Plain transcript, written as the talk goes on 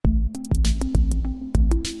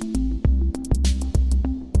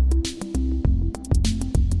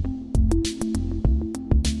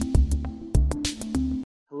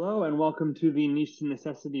welcome to the Niche to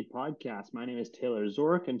Necessity podcast. My name is Taylor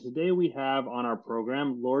Zork, and today we have on our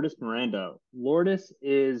program Lourdes Miranda. Lourdes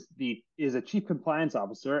is a Chief Compliance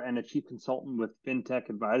Officer and a Chief Consultant with Fintech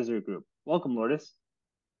Advisory Group. Welcome, Lourdes.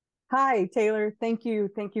 Hi, Taylor. Thank you.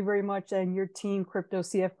 Thank you very much, and your team, Crypto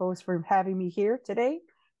CFOs, for having me here today.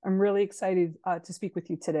 I'm really excited to speak with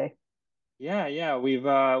you today. Yeah. We've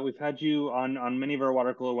had you on many of our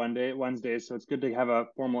water cooler Wednesdays, so it's good to have a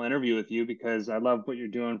formal interview with you because I love what you're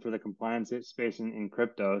doing for the compliance space in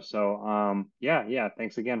crypto. So yeah,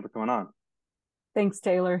 thanks again for coming on. Thanks,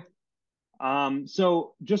 Taylor.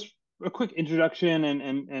 So just a quick introduction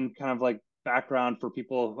and kind of like background for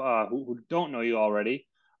people who don't know you already.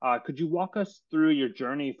 Could you walk us through your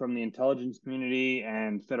journey from the intelligence community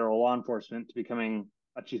and federal law enforcement to becoming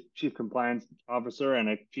a chief compliance officer and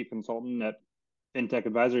a chief consultant at Fintech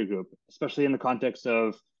Advisory Group, especially in the context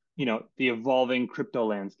of, the evolving crypto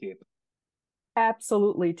landscape?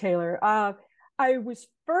 Absolutely, Taylor. I was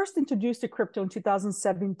first introduced to crypto in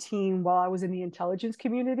 2017 while I was in the intelligence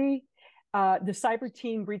community. The cyber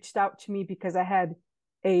team reached out to me because I had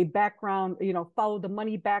a background, followed the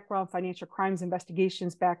money background, financial crimes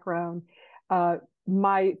investigations background.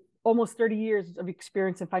 My almost 30 years of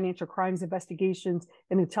experience in financial crimes investigations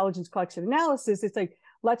and intelligence collection analysis. It's like,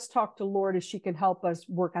 let's talk to Lourdes. She can help us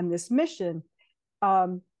work on this mission.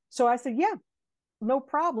 So I said, yeah, no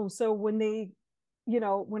problem. So when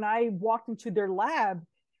I walked into their lab,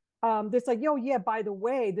 it's like, by the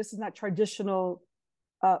way, this is not traditional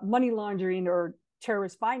money laundering or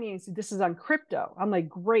terrorist financing. This is on crypto. I'm like,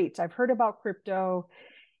 great. I've heard about crypto.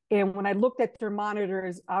 And when I looked at their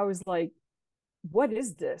monitors, I was like, what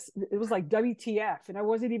is this? It was like WTF. And I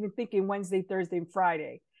wasn't even thinking Wednesday, Thursday, and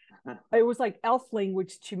Friday. It was like elf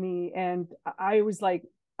language to me. And I was like,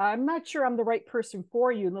 I'm not sure I'm the right person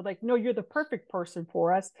for you. And they're like, no, you're the perfect person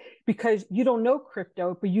for us because you don't know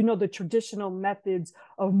crypto, but you know the traditional methods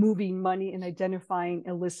of moving money and identifying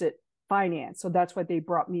illicit finance. So that's why they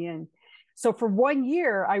brought me in. So for 1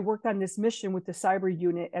 year, I worked on this mission with the cyber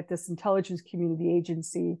unit at this intelligence community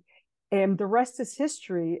agency. And the rest is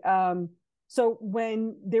history. So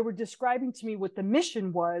when they were describing to me what the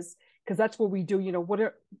mission was, because that's what we do,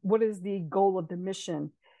 what is the goal of the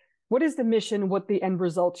mission? What is the mission? What the end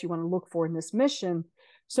results you want to look for in this mission?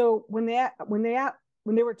 So when they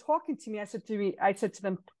were talking to me, I said to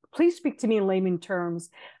them, please speak to me in layman terms.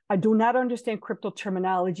 I do not understand crypto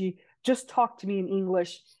terminology. Just talk to me in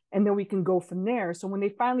English, and then we can go from there. So when they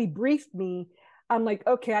finally briefed me, I'm like,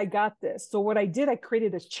 okay, I got this. So what I did, I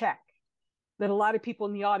created a check that a lot of people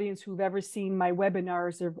in the audience who've ever seen my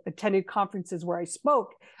webinars or attended conferences where I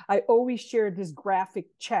spoke, I always share this graphic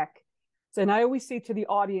check. So, and I always say to the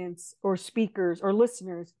audience or speakers or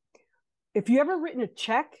listeners, if you ever written a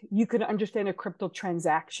check, you could understand a crypto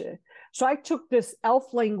transaction. So I took this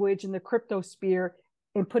elf language in the crypto sphere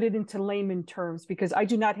and put it into layman terms because I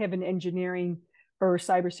do not have an engineering or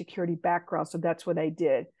cybersecurity background. So that's what I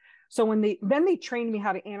did. So then they trained me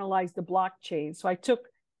how to analyze the blockchain. So I took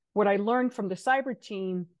what I learned from the cyber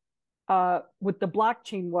team with the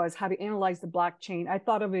blockchain was how to analyze the blockchain. I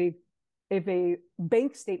thought of a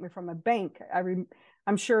bank statement from a bank.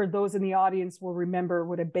 I'm sure those in the audience will remember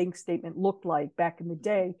what a bank statement looked like back in the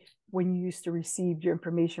day when you used to receive your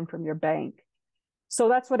information from your bank. So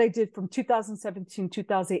that's what I did from 2017,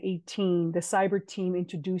 2018. The cyber team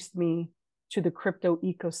introduced me to the crypto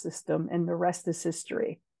ecosystem, and the rest is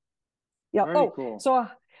history. Yeah. Cool. So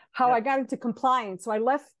I got into compliance. So I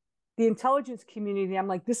left the intelligence community. I'm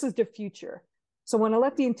like, this is the future. So when I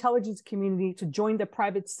left the intelligence community to join the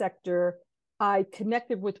private sector, I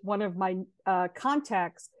connected with one of my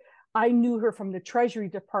contacts. I knew her from the Treasury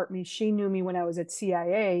Department. She knew me when I was at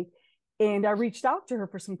CIA. And I reached out to her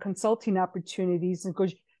for some consulting opportunities and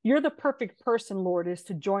goes, you're the perfect person, Lourdes,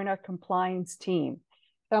 to join our compliance team.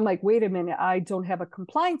 And I'm like, wait a minute, I don't have a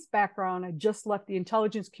compliance background. I just left the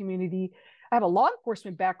intelligence community. I have a law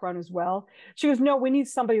enforcement background as well. She goes, no, we need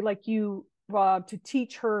somebody like you to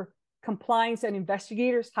teach her compliance and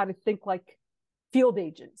investigators how to think like field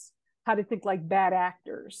agents, how to think like bad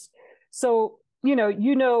actors. So,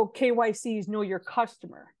 KYCs know your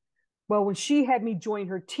customer. Well, when she had me join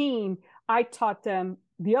her team, I taught them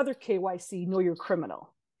the other KYC, know your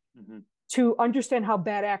criminal, to understand how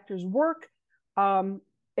bad actors work.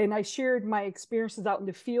 And I shared my experiences out in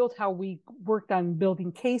the field, how we worked on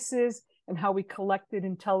building cases and how we collected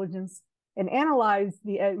intelligence and analyzed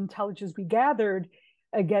the intelligence we gathered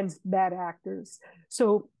against bad actors.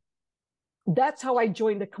 So that's how I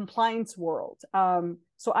joined the compliance world.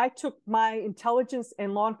 So I took my intelligence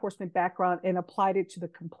and law enforcement background and applied it to the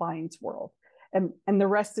compliance world. And the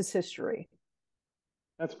rest is history.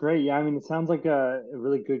 That's great. Yeah, I mean, it sounds like a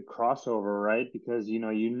really good crossover, right? Because you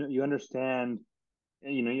understand,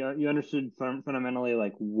 you understood fundamentally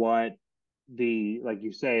like what like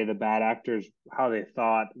you say, the bad actors, how they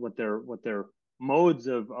thought, what their modes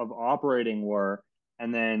of operating were,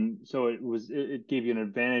 and then so it gave you an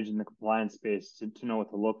advantage in the compliance space to know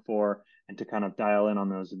what to look for and to kind of dial in on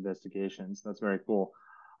those investigations. That's very cool.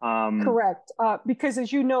 Um, Correct. Because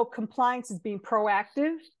as you know, compliance is being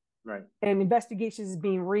proactive right. and investigations is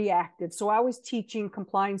being reactive. So I was teaching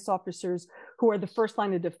compliance officers who are the first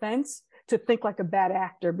line of defense to think like a bad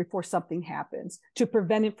actor before something happens, to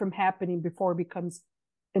prevent it from happening before it becomes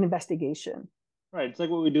an investigation. Right. It's like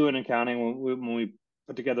what we do in accounting when we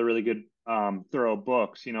put together really good, thorough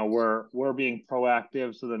books. We're being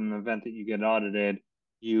proactive so that in the event that you get audited,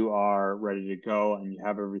 you are ready to go and you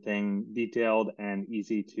have everything detailed and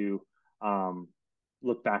easy to um,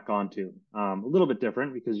 look back onto. A little bit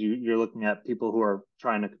different because you're looking at people who are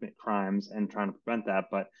trying to commit crimes and trying to prevent that.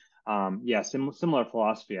 But yeah, similar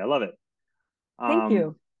philosophy. I love it. Thank Um,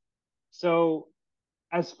 you. so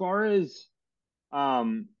as far as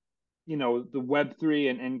um, the Web3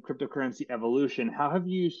 and cryptocurrency evolution, how have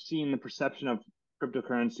you seen the perception of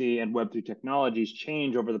cryptocurrency and Web3 technologies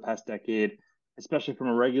change over the past decade, especially from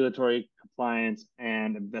a regulatory, compliance,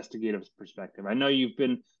 and investigative perspective? I know you've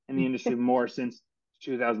been in the industry more since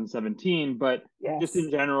 2017, but just Yes. in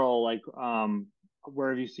general, like, where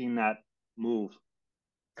have you seen that move?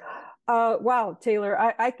 Wow, Taylor,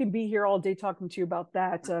 I could be here all day talking to you about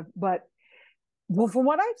that. But well, from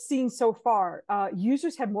what I've seen so far,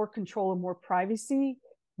 users have more control and more privacy,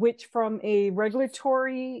 which from a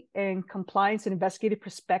regulatory and compliance and investigative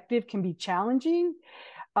perspective can be challenging.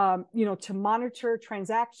 To monitor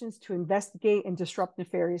transactions, to investigate and disrupt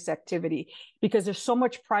nefarious activity, because there's so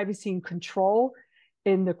much privacy and control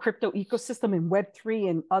in the crypto ecosystem and Web3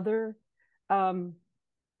 and other um,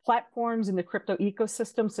 platforms in the crypto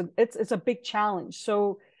ecosystem. So it's a big challenge.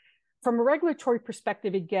 So from a regulatory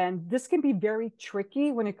perspective, again, this can be very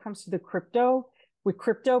tricky when it comes to crypto,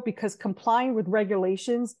 because complying with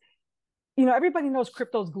regulations, everybody knows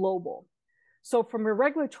crypto is global. So from a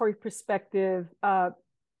regulatory perspective,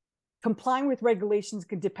 complying with regulations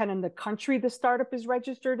can depend on the country the startup is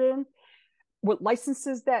registered in, what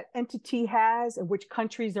licenses that entity has, and which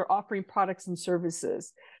countries they're offering products and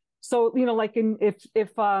services. So, like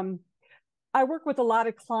if I work with a lot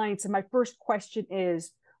of clients, and my first question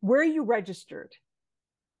is, where are you registered?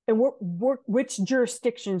 And which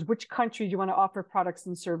jurisdictions, which countries do you want to offer products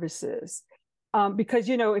and services? Because,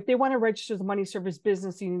 if they want to register the money service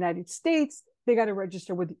business in the United States, they got to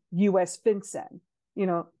register with US FinCEN.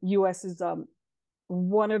 US is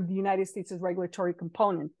one of the United States' regulatory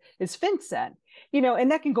component is FinCEN,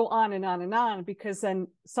 and that can go on and on and on, because then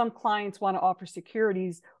some clients want to offer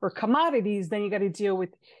securities or commodities, then you got to deal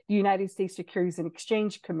with the United States Securities and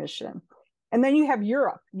Exchange Commission. And then you have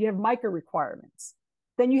Europe, you have MiCA requirements.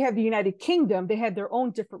 Then you have the United Kingdom, they have their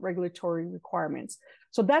own different regulatory requirements.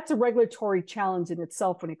 So that's a regulatory challenge in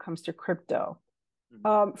itself when it comes to crypto.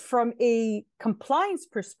 From a compliance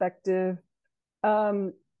perspective,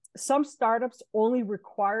 some startups only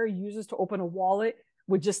require users to open a wallet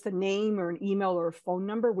with just a name or an email or a phone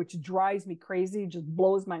number, which drives me crazy, just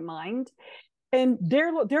blows my mind. And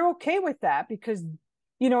they're okay with that because,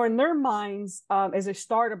 in their minds, as a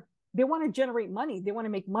startup, they want to generate money. They want to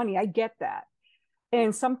make money. I get that.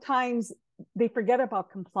 And sometimes they forget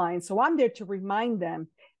about compliance. So I'm there to remind them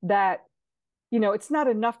that, it's not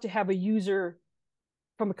enough to have a user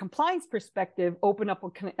from a compliance perspective open up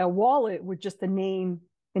a wallet with just a name,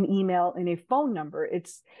 an email, and a phone number.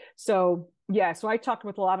 So I talked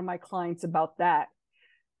with a lot of my clients about that.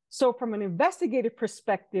 So from an investigative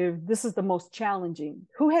perspective, this is the most challenging.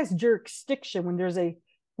 Who has jurisdiction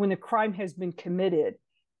when the crime has been committed?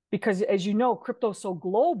 Because as you know, crypto is so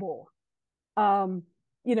global.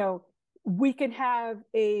 We can have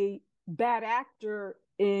a bad actor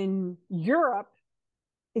in Europe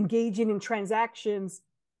engaging in transactions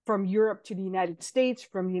from Europe to the United States,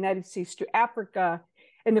 from the United States to Africa.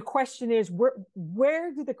 And the question is,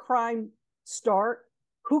 where did the crime start?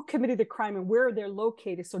 Who committed the crime and where are they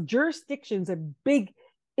located? So jurisdiction's a big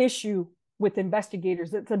issue with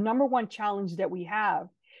investigators. It's the number one challenge that we have.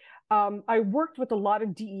 I worked with a lot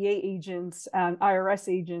of DEA agents and IRS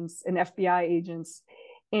agents and FBI agents.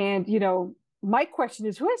 And, my question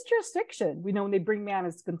is, who has jurisdiction? When they bring me on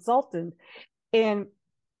as a consultant. And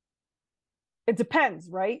it depends,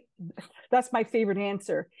 right? That's my favorite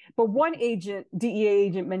answer. But one DEA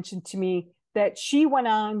agent mentioned to me that she went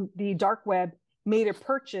on the dark web, made a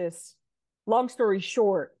purchase. Long story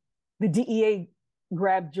short, the DEA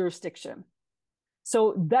grabbed jurisdiction.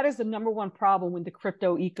 So that is the number one problem with the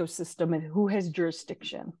crypto ecosystem and who has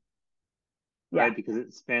jurisdiction. Right? Because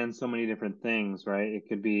it spans so many different things, right? It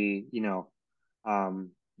could be,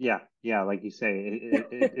 yeah, like you say,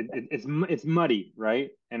 it's muddy,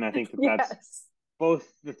 right? And I think that that's Yes,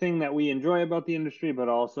 both the thing that we enjoy about the industry, but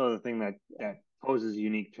also the thing that poses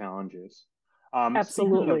unique challenges. Speaking of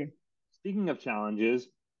absolutely. challenges,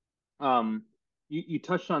 you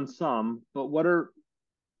touched on some, but what are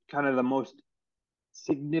kind of the most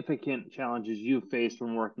significant challenges you faced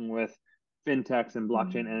when working with fintechs and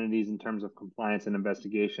blockchain Mm. entities in terms of compliance and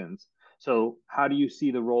investigations? So, how do you see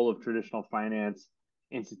the role of traditional financial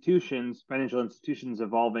institutions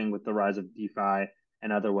evolving with the rise of DeFi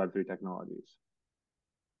and other Web3 technologies?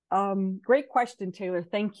 Great question, Taylor.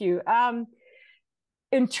 Thank you.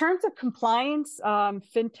 In terms of compliance,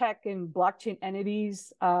 fintech and blockchain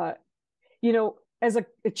entities, as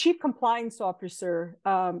a chief compliance officer,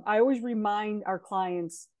 I always remind our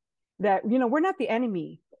clients that, we're not the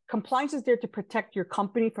enemy. Compliance is there to protect your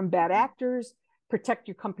company from bad actors, protect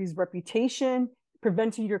your company's reputation,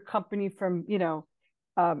 preventing your company from,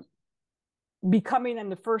 um, becoming on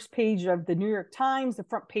the first page of the New York Times, the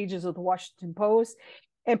front pages of the Washington Post,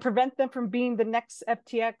 and prevent them from being the next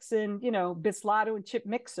FTX and, Bitzlato and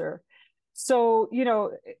ChipMixer. So,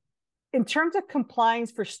 in terms of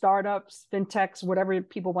compliance for startups, fintechs, whatever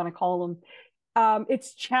people want to call them,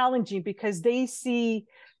 it's challenging because they see,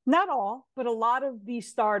 not all, but a lot of these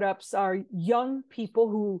startups are young people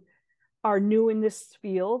who are new in this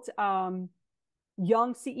field,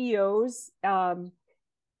 young CEOs.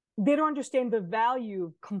 They don't understand the value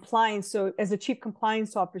of compliance. So as a chief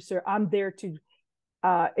compliance officer, I'm there to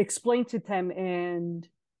explain to them and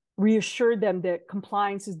reassure them that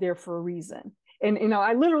compliance is there for a reason. And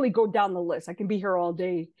I literally go down the list. I can be here all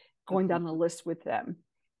day going down the list with them.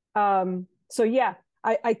 So yeah,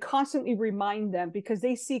 I constantly remind them because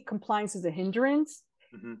they see compliance as a hindrance.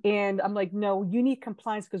 Mm-hmm. And I'm like, no, you need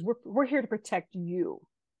compliance because we're here to protect you.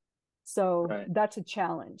 So right. That's a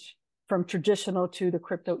challenge from traditional to the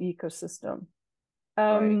crypto ecosystem.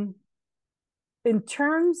 Right. In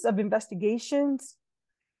terms of investigations,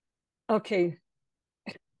 okay,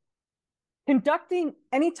 conducting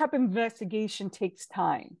any type of investigation takes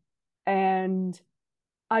time. And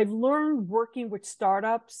I've learned working with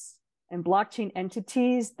startups and blockchain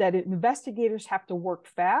entities that investigators have to work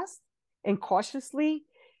fast and cautiously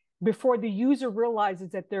before the user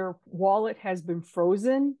realizes that their wallet has been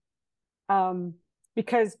frozen.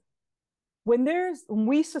 Because when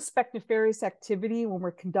we suspect nefarious activity, when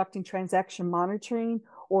we're conducting transaction monitoring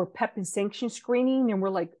or PEP and sanction screening, and we're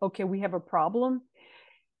like, okay, we have a problem,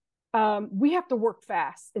 we have to work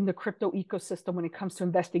fast in the crypto ecosystem when it comes to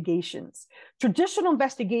investigations. Traditional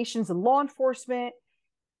investigations in law enforcement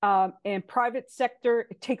and private sector,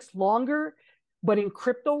 it takes longer, but in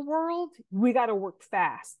crypto world, we got to work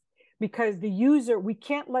fast because we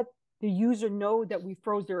can't let the user know that we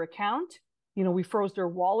froze their account, we froze their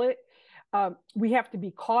wallet. We have to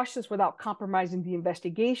be cautious without compromising the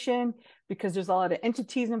investigation because there's a lot of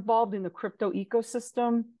entities involved in the crypto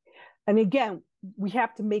ecosystem. And again, we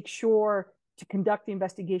have to make sure to conduct the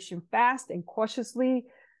investigation fast and cautiously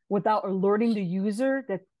without alerting the user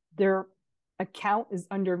that their account is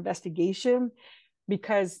under investigation.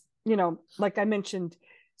 Because, like I mentioned,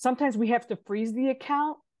 sometimes we have to freeze the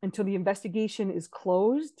account until the investigation is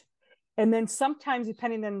closed. And then sometimes,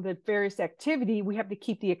 depending on the various activity, we have to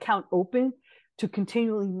keep the account open to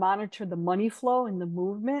continually monitor the money flow and the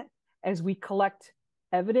movement as we collect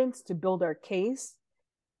evidence to build our case.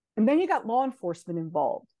 And then you got law enforcement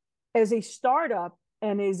involved. As a startup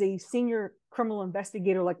and as a senior criminal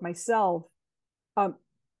investigator like myself,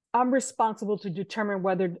 I'm responsible to determine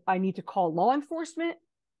whether I need to call law enforcement.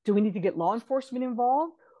 Do we need to get law enforcement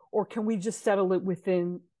involved? Or can we just settle it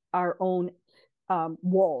within our own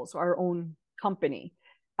walls, our own company?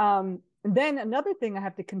 And then another thing I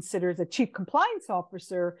have to consider as a chief compliance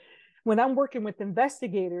officer, when I'm working with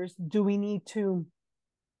investigators, do we need to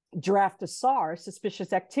draft a SAR,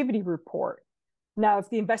 suspicious activity report? Now, if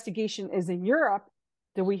the investigation is in Europe,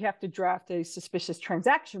 then we have to draft a suspicious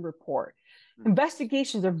transaction report.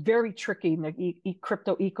 Investigations are very tricky in the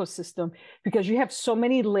crypto ecosystem because you have so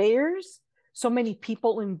many layers, so many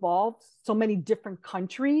people involved, so many different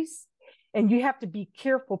countries, and you have to be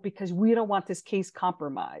careful because we don't want this case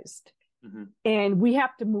compromised. Mm-hmm. And we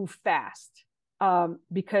have to move fast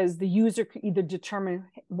because the user could either determine,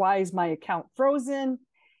 why is my account frozen?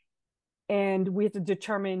 And we have to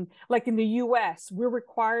determine, like in the US, we're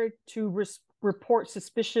required to report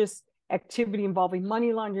suspicious activity involving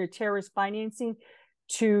money laundering or terrorist financing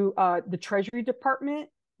to the Treasury Department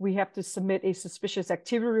We have to submit a suspicious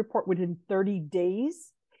activity report within 30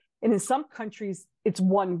 days. And in some countries, it's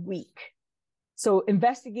 1 week. So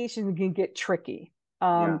investigations can get tricky.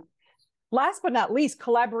 Last but not least,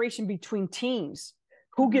 collaboration between teams.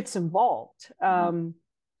 Who gets involved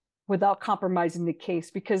without compromising the case?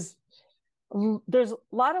 Because there's a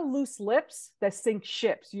lot of loose lips that sink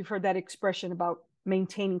ships. You've heard that expression about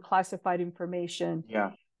maintaining classified information.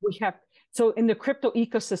 So in the crypto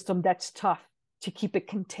ecosystem, that's tough to keep it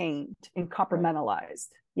contained and compartmentalized.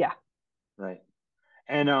 Right.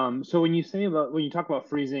 And so when you talk about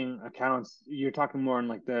freezing accounts, you're talking more in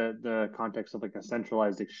like the context of like a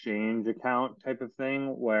centralized exchange account type of thing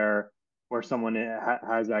where someone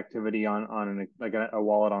has activity on a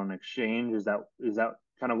wallet on an exchange. Is that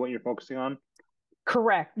kind of what you're focusing on?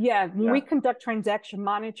 Correct. Yeah. When we conduct transaction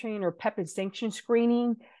monitoring or PEP and sanction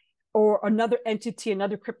screening, or another entity,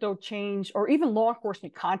 another crypto exchange, or even law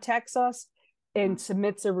enforcement contacts us and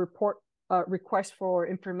submits a request for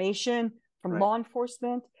information from law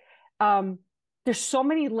enforcement. There's so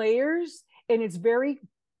many layers, and it's very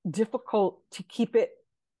difficult to keep it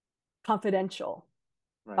confidential.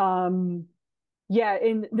 And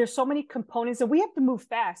there's so many components, and we have to move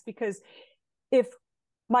fast, because if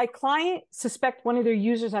my client suspect one of their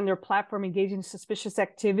users on their platform engaged in suspicious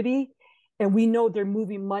activity, and we know they're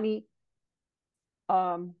moving money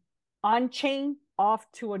on chain off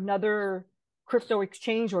to another crypto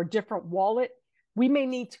exchange or a different wallet, we may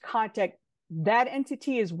need to contact that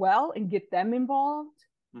entity as well and get them involved.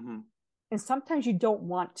 And sometimes you don't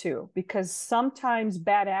want to, because sometimes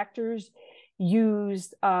bad actors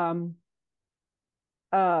use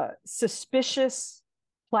suspicious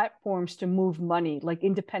platforms to move money, like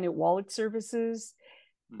independent wallet services,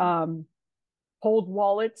 hold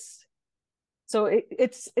wallets. So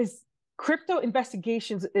it's crypto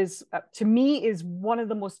investigations is, to me, is one of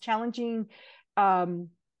the most challenging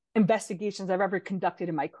investigations I've ever conducted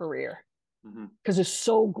in my career, because it's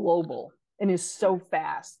so global and is so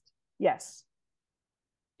fast. Yes.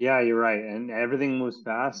 Yeah, you're right, and everything moves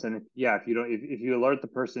fast. And if you alert the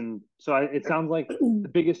person, so it sounds like the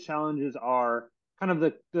biggest challenges are kind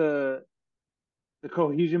of the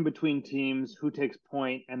cohesion between teams, who takes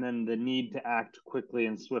point, and then the need to act quickly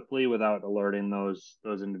and swiftly without alerting those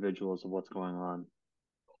individuals of what's going on.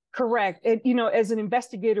 Correct. And as an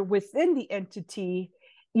investigator within the entity,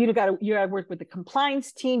 you got to work with the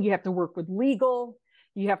compliance team. You have to work with legal.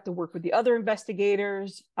 You have to work with the other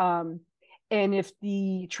investigators. And if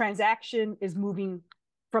the transaction is moving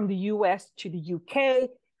from the US to the UK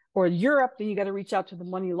or Europe, then you got to reach out to the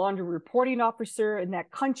money laundering reporting officer in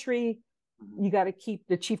that country. You got to keep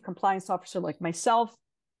the chief compliance officer, like myself,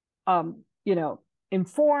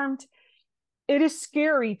 informed. It is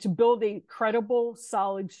scary to build a credible,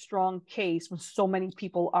 solid, strong case when so many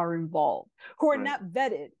people are involved who are not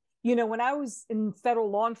vetted. When I was in federal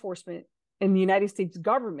law enforcement in the United States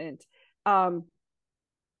government,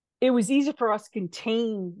 it was easy for us to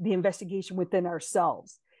contain the investigation within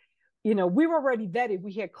ourselves. We were already vetted.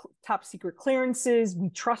 We had top secret clearances. We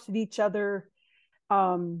trusted each other.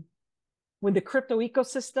 When the crypto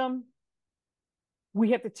ecosystem,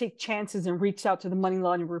 we have to take chances and reach out to the money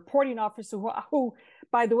laundering reporting officer, who,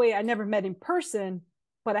 by the way, I never met in person,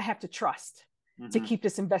 but I have to trust to keep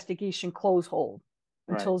this investigation close-hold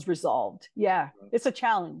until it's resolved. It's a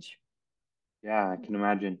challenge. I can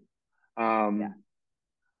imagine.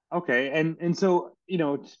 Okay, and so,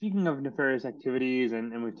 speaking of nefarious activities,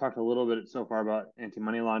 and we've talked a little bit so far about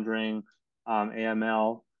anti-money laundering,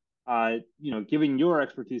 AML, given your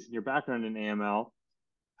expertise and your background in AML,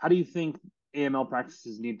 how do you think AML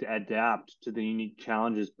practices need to adapt to the unique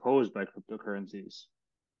challenges posed by cryptocurrencies?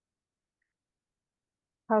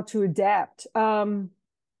 How to adapt?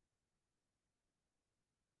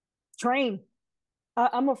 Train.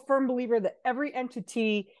 I'm a firm believer that every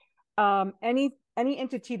entity, any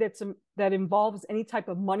entity that involves any type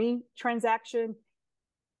of money transaction,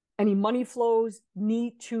 any money flows,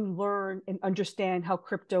 need to learn and understand how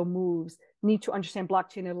crypto moves, need to understand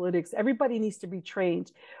blockchain analytics. Everybody needs to be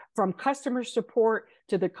trained, from customer support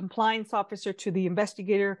to the compliance officer, to the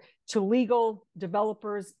investigator, to legal,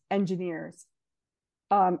 developers, engineers.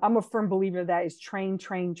 I'm a firm believer that is train.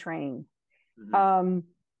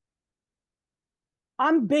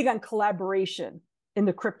 I'm big on collaboration in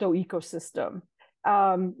the crypto ecosystem.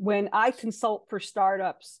 When I consult for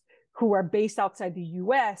startups who are based outside the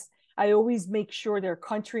US, I always make sure there are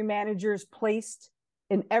country managers placed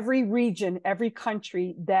in every region, every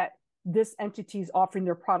country that this entity is offering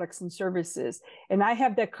their products and services. And I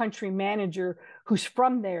have that country manager who's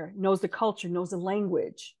from there, knows the culture, knows the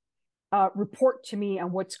language, report to me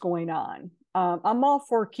on what's going on. I'm all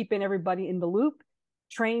for keeping everybody in the loop,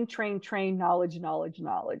 train, train, train, knowledge, knowledge,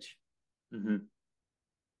 knowledge. Mm-hmm.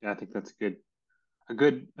 Yeah, I think that's a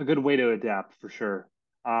good way to adapt for sure.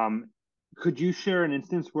 Um, could you share an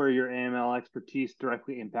instance where your AML expertise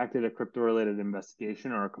directly impacted a crypto-related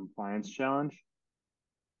investigation or a compliance challenge?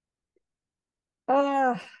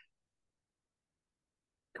 Uh,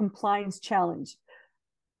 Compliance challenge.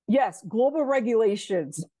 Yes, global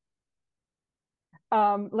regulations.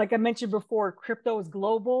 Like I mentioned before, crypto is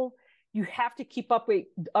global. You have to keep up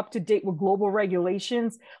to date with global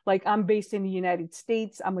regulations. Like I'm based in the United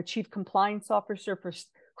States. I'm a chief compliance officer for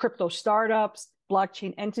crypto startups,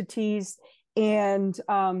 blockchain entities, and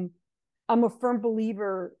I'm a firm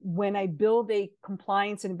believer when I build a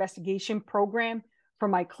compliance and investigation program for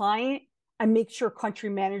my client, I make sure country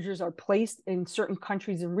managers are placed in certain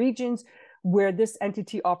countries and regions where this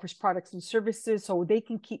entity offers products and services so they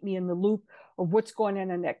can keep me in the loop of what's going on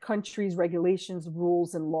in that country's regulations,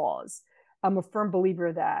 rules, and laws. I'm a firm believer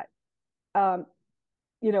of that. Um,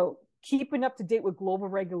 Keeping up to date with global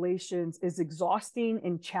regulations is exhausting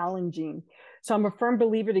and challenging. So I'm a firm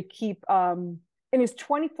believer to keep, and it's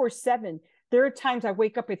 24/7. There are times I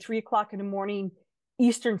wake up at 3 o'clock in the morning,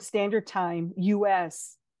 Eastern Standard Time,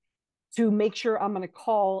 US, to make sure I'm going to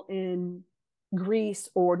call in Greece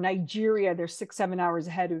or Nigeria. They're 6, 7 hours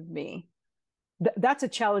ahead of me. That's a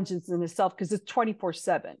challenge in itself because it's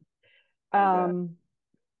 24/7.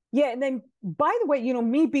 Yeah. And then, by the way,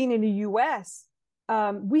 me being in the US,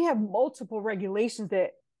 we have multiple regulations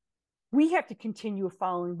that we have to continue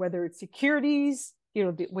following, whether it's securities,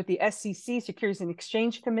 with the SEC, Securities and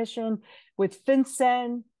Exchange Commission, with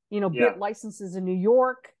FinCEN, bit licenses in New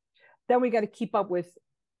York. Then we got to keep up with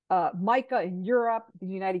MICA in Europe. The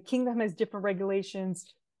United Kingdom has different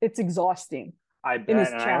regulations. It's exhausting. I bet, and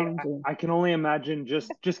it's challenging. I can only imagine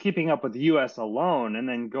just keeping up with the U.S. alone, and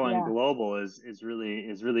then going global is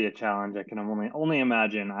really a challenge. I can only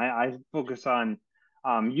imagine. I focus on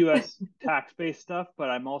U.S. tax-based stuff, but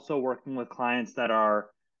I'm also working with clients that are,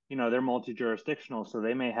 they're multi-jurisdictional, so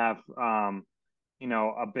they may have a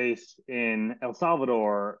base in El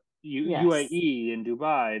Salvador, UAE, in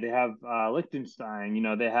Dubai. They have Liechtenstein.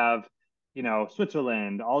 They have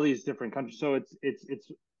Switzerland, all these different countries. So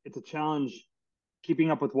it's a challenge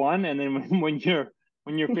keeping up with one, and then when you're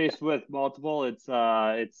faced with multiple, it's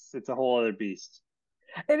a whole other beast.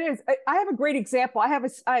 It is. I have a great example. I had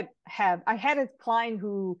a client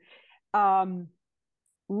who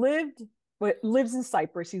lives in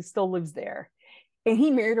Cyprus. He still lives there, and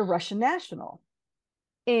he married a Russian national,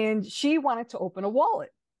 and she wanted to open a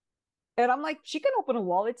wallet. And I'm like, she can open a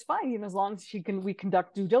wallet, it's fine, as long as we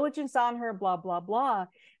conduct due diligence on her, blah, blah, blah.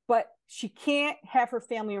 But she can't have her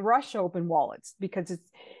family in Russia open wallets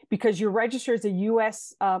because you're registered as a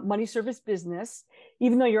U.S. Money service business,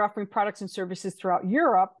 even though you're offering products and services throughout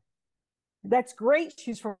Europe. That's great.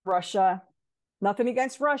 She's from Russia. Nothing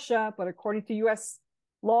against Russia, but according to U.S.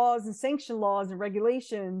 laws and sanction laws and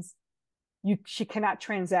regulations, she cannot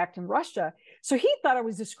transact in Russia. So he thought I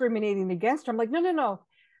was discriminating against her. I'm like, no.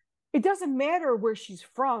 It doesn't matter where she's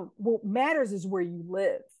from. What matters is where you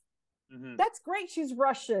live. Mm-hmm. That's great. She's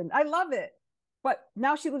Russian. I love it. But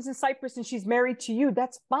now she lives in Cyprus and she's married to you.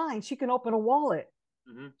 That's fine. She can open a wallet.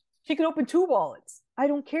 Mm-hmm. She can open 2 wallets. I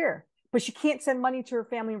don't care. But she can't send money to her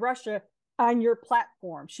family in Russia on your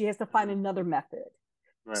platform. She has to find another method.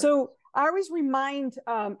 Right. So I always remind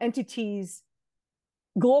global entities,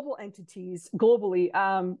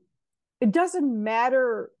 globally, it doesn't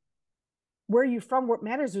matter where you're from. What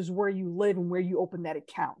matters is where you live and where you open that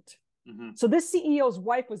account. Mm-hmm. So this CEO's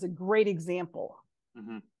wife was a great example.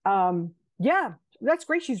 Mm-hmm. Yeah, that's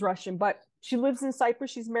great. She's Russian, but she lives in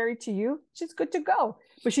Cyprus. She's married to you. She's good to go.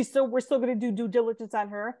 But we're still going to do due diligence on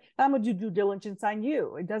her. I'm going to do due diligence on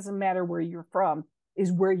you. It doesn't matter where you're from,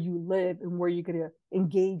 is where you live and where you're going to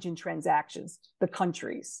engage in transactions, the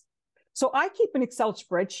countries. So I keep an Excel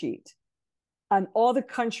spreadsheet on all the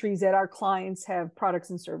countries that our clients have products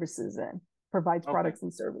and services in. Provides products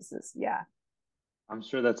and services. Yeah. I'm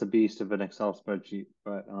sure that's a beast of an Excel spreadsheet,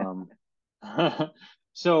 but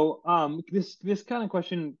so this kind of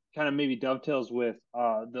question kind of maybe dovetails with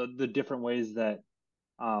the different ways that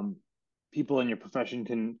people in your profession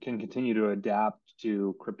can continue to adapt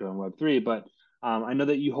to crypto and Web3. But I know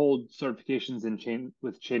that you hold certifications in chain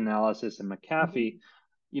analysis and McAfee.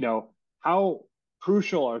 Mm-hmm. How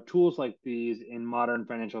crucial are tools like these in modern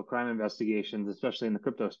financial crime investigations, especially in the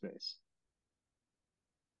crypto space?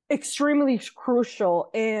 Extremely crucial.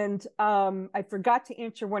 And I forgot to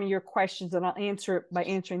answer one of your questions, and I'll answer it by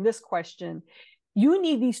answering this question. You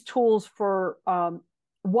need these tools for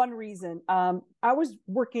one reason. I was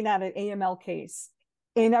working on an AML case,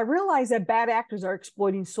 and I realized that bad actors are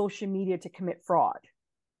exploiting social media to commit fraud.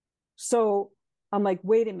 So I'm like,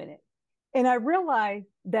 wait a minute. And I realized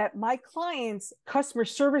that my clients, customer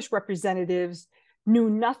service representatives, knew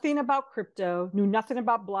nothing about crypto, knew nothing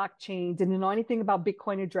about blockchain, didn't know anything about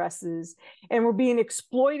Bitcoin addresses, and were being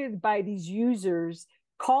exploited by these users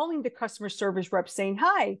calling the customer service rep saying,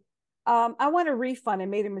 hi, I want a refund. I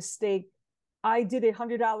made a mistake. I did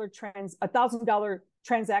 $1,000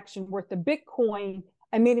 transaction worth of Bitcoin.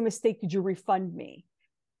 I made a mistake. Could you refund me?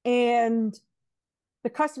 And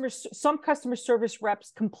some customer service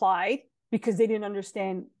reps complied because they didn't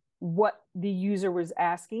understand what the user was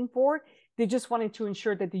asking for. They just wanted to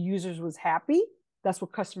ensure that the user was happy. That's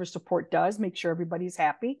what customer support does, make sure everybody's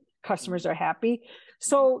happy. Customers are happy.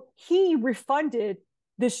 So he refunded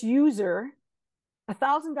this user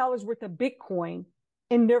 $1,000 worth of Bitcoin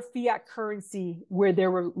in their fiat currency where they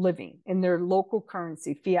were living, in their local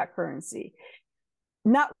currency, fiat currency.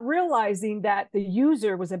 Not realizing that the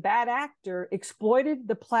user was a bad actor, exploited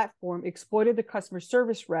the platform, exploited the customer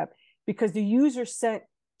service rep, because the user sent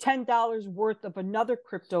 $10 worth of another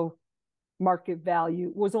crypto market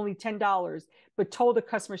value, was only $10, but told the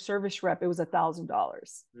customer service rep it was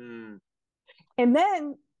 $1,000. And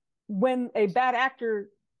then when a bad actor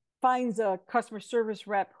finds a customer service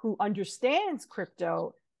rep who understands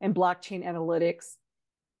crypto and blockchain analytics,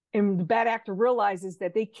 and the bad actor realizes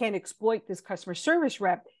that they can't exploit this customer service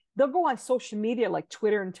rep, they'll go on social media like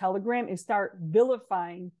Twitter and Telegram and start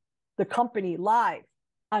vilifying the company live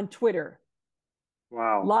on Twitter.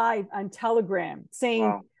 Wow. Live on Telegram,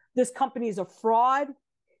 saying this company is a fraud,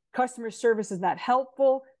 customer service is not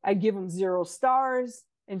helpful, I give them 0 stars,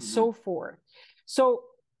 and so forth. So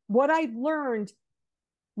what I've learned,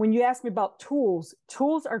 when you ask me about tools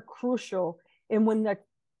are crucial. And when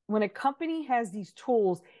a company has these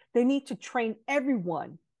tools, they need to train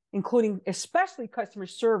everyone, including especially customer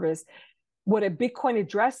service, what a Bitcoin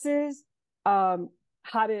address is, how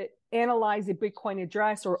to analyze a Bitcoin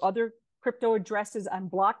address or other crypto addresses on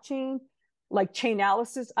blockchain, like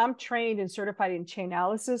Chainalysis. I'm trained and certified in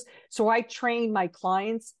Chainalysis. So I train my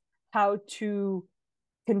clients how to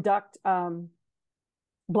conduct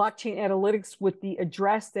blockchain analytics with the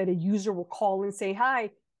address that a user will call and say,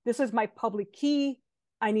 hi, this is my public key,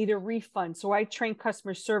 I need a refund. So I train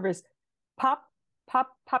customer service,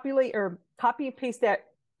 populate or copy and paste that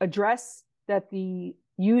address that the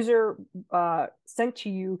user sent to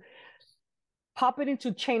you, pop it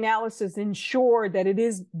into Chainalysis, ensure that it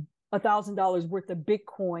is $1,000 worth of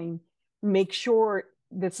Bitcoin, make sure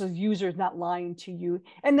that the user is not lying to you,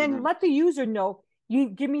 and then let the user know, you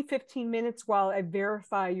give me 15 minutes while I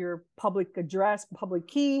verify your public address, public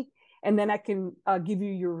key, and then I can give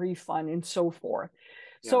you your refund and so forth.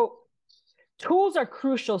 So tools are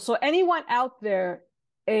crucial. So anyone out there,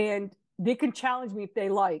 and they can challenge me if they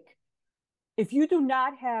like, if you do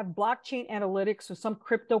not have blockchain analytics or some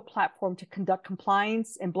crypto platform to conduct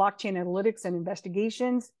compliance and blockchain analytics and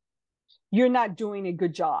investigations, you're not doing a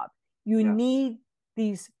good job. You need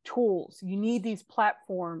these tools. You need these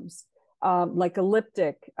platforms like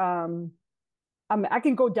Elliptic. I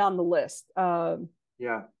can go down the list. TRM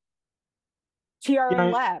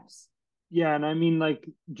Labs. Yeah, and I mean, like,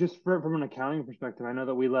 just from an accounting perspective, I know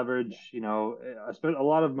that we leverage, a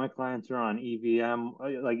lot of my clients are on EVM,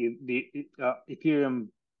 like the Ethereum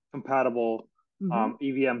compatible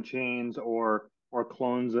EVM chains or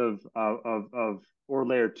clones of or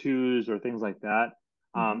layer twos or things like that.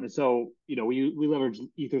 And so, we leverage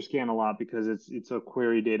Etherscan a lot because it's a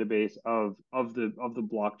query database of the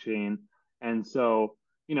blockchain, and so.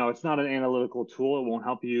 It's not an analytical tool. It won't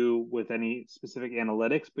help you with any specific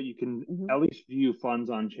analytics, but you can at least view funds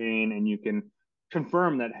on chain, and you can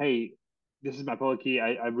confirm that, hey, this is my public key.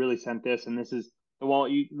 I really sent this, and this is the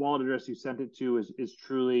wallet address you sent it to is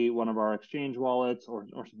truly one of our exchange wallets or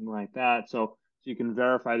something like that. So you can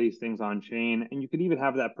verify these things on chain, and you can even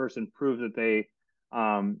have that person prove that they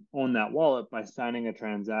own that wallet by signing a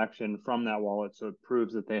transaction from that wallet. So it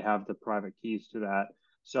proves that they have the private keys to that.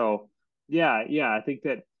 So yeah, I think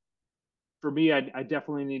that for me, I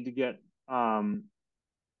definitely need to get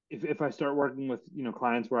if I start working with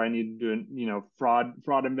clients where I need to do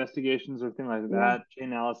fraud investigations or things like that,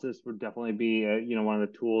 Chainalysis would definitely be one of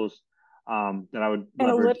the tools that I would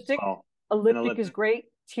leverage as well. Elliptic is great.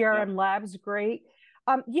 TRM Labs is great.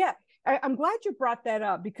 I'm glad you brought that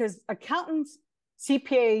up, because accountants,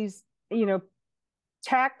 CPAs,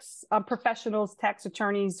 tax professionals, tax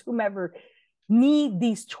attorneys, whomever, need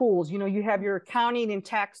these tools. You have your accounting and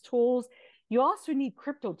tax tools. You also need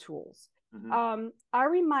crypto tools. I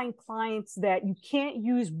remind clients that you can't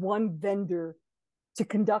use one vendor to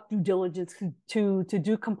conduct due diligence, to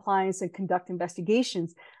do compliance and conduct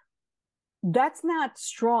investigations. That's not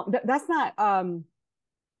strong. That's not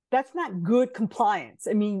that's not good compliance.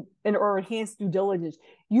 I mean, or enhanced due diligence.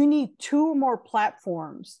 You need 2 more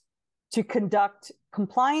platforms to conduct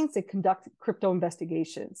compliance and conduct crypto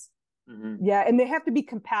investigations. Mm-hmm. Yeah, and they have to be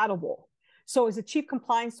compatible. So as a chief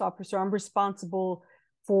compliance officer, I'm responsible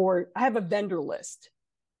for, I have a vendor list.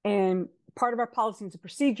 And part of our policies and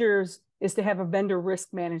procedures is to have a vendor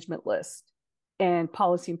risk management list and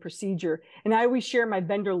policy and procedure. And I always share my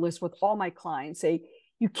vendor list with all my clients, say,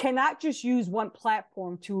 you cannot just use one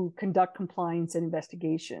platform to conduct compliance and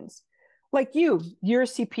investigations. Like you're a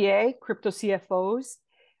CPA, crypto CFOs.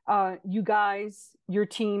 You guys, your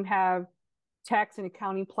team have tax and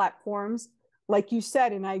accounting platforms. Like you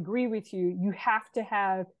said, and I agree with you, you have to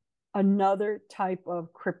have another type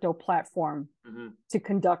of crypto platform Mm-hmm. to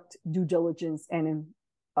conduct due diligence and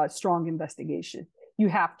a strong investigation. You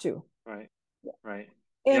have to. Right. Right.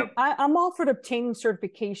 And Yep. I'm all for obtaining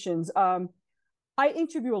certifications. I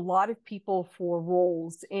interview a lot of people for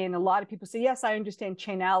roles, and a lot of people say, yes, I understand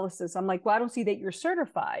Chainalysis. I'm like, well, I don't see that you're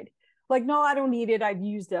certified. Like, no, I don't need it. I've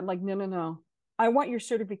used it. I'm like, no. I want your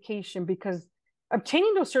certification, because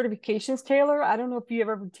obtaining those certifications, Taylor, I don't know if you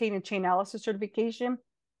ever obtained a Chainalysis certification.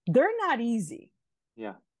 They're not easy.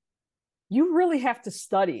 Yeah. You really have to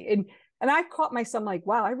study. And I caught myself like,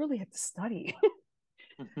 wow, I really have to study.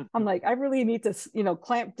 I'm like, I really need to,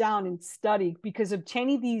 clamp down and study, because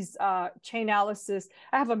obtaining these Chainalysis,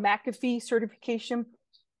 I have a McAfee certification.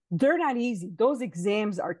 They're not easy. Those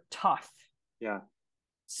exams are tough. Yeah.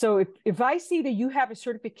 So if I see that you have a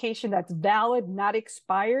certification that's valid, not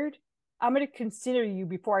expired, I'm going to consider you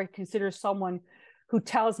before I consider someone who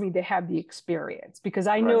tells me they have the experience, because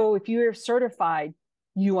I know if you're certified,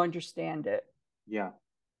 you understand it. Yeah.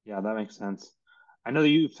 Yeah, that makes sense. I know that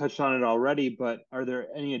you've touched on it already, but are there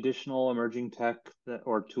any additional emerging tech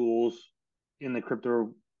or tools in the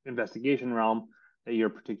crypto investigation realm that you're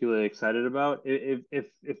particularly excited about?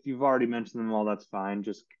 If you've already mentioned them all, that's fine.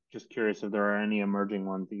 Just curious if there are any emerging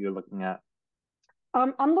ones that you're looking at.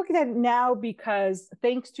 I'm looking at it now because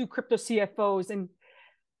thanks to crypto CFOs, and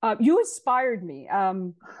you inspired me,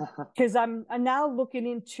 because I'm now looking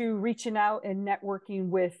into reaching out and networking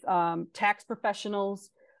with tax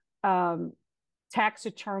professionals, tax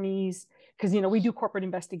attorneys, because we do corporate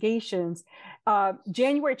investigations.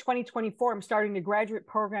 January 2024, I'm starting the graduate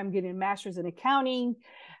program, getting a master's in accounting.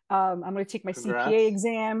 I'm going to take my Congrats. CPA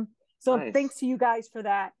exam. So Nice. Thanks to you guys for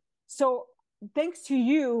that. So thanks to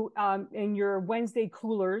you and your Wednesday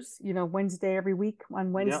coolers, Wednesday every week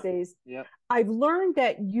on Wednesdays. Yep. I've learned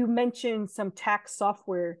that you mentioned some tax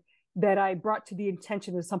software that I brought to the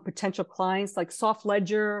attention of some potential clients, like Soft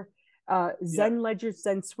Ledger, Zen Ledger,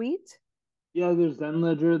 Zen Suite. Yeah, there's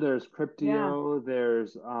Zenledger, there's Cryptio,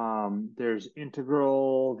 there's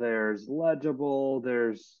Integral, there's Legible,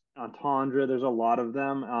 there's Entendre. There's a lot of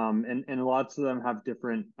them, and lots of them have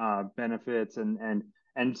different benefits, and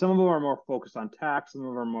some of them are more focused on tax, some of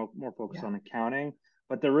them are more focused on accounting.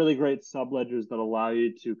 But they're really great subledgers that allow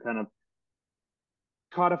you to kind of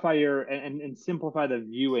codify and simplify the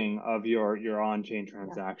viewing of your on-chain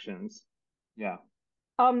transactions. Yeah.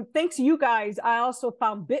 Thanks to you guys, I also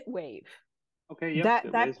found Bitwave. Okay. Yeah.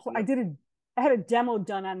 I had a demo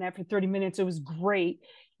done on that for 30 minutes. It was great.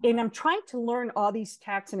 And I'm trying to learn all these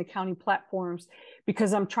tax and accounting platforms,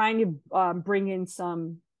 because I'm trying to bring in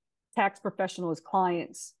some tax professionals as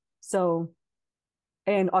clients.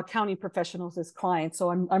 And accounting professionals as clients. So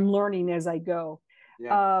I'm learning as I go.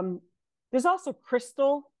 Yeah. There's also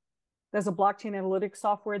Crystal. There's a blockchain analytics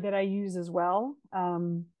software that I use as well.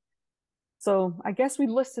 So I guess we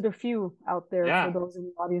listed a few out there for those in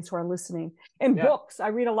the audience who are listening. And books. I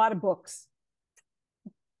read a lot of books.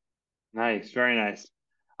 Nice. Very nice.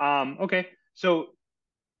 Okay. So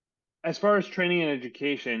as far as training and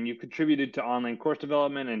education, you've contributed to online course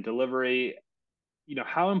development and delivery.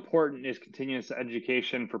 How important is continuous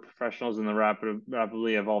education for professionals in the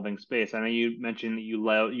rapidly evolving space? I know you mentioned that you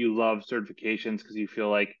love certifications because you feel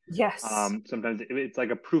like sometimes it's like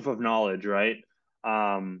a proof of knowledge, right?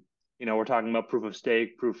 We're talking about proof of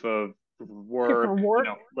stake, proof of work.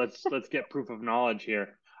 Let's get proof of knowledge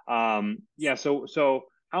here. So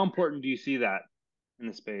how important do you see that in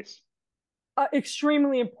the space?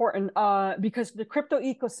 Extremely important, because the crypto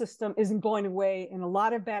ecosystem isn't going away, and a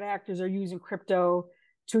lot of bad actors are using crypto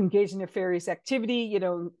to engage in nefarious activity,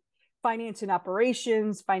 financing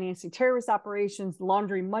operations, financing terrorist operations,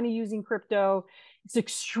 laundering money using crypto. It's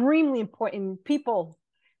extremely important.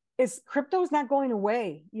 Crypto is not going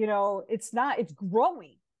away. It's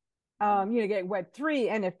growing. Get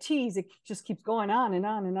Web3, NFTs, it just keeps going on and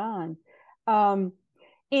on and on.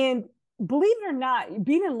 And believe it or not,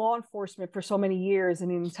 being in law enforcement for so many years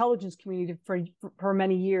and in the intelligence community for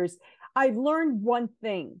many years, I've learned one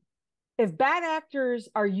thing. If bad actors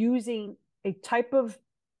are using a type of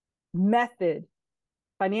method,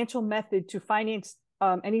 financial method to finance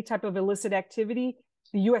any type of illicit activity,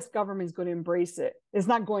 the US government is going to embrace it. It's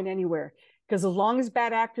not going anywhere, because as long as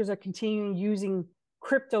bad actors are continuing using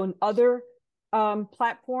crypto and other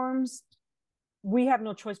platforms, we have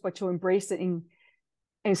no choice but to embrace it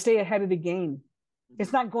and stay ahead of the game.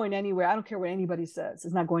 It's not going anywhere. I don't care what anybody says.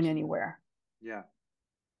 It's not going anywhere. Yeah.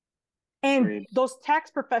 And Agreed. those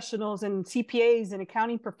tax professionals and CPAs and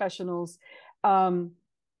accounting professionals,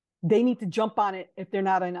 they need to jump on it if they're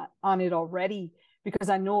not on it already, because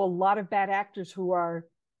I know a lot of bad actors who are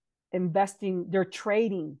investing, they're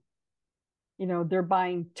trading, they're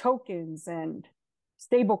buying tokens and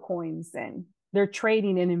stable coins, and they're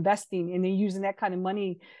trading and investing, and they're using that kind of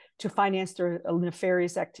money to finance their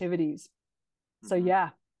nefarious activities. So, yeah.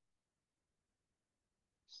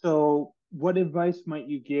 So what advice might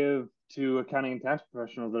you give to accounting and tax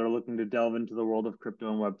professionals that are looking to delve into the world of crypto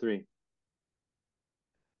and Web3?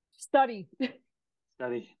 Study.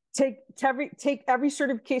 Take every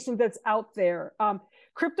certification that's out there.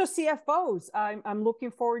 Crypto CFOs. I'm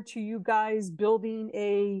looking forward to you guys building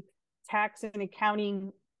a tax and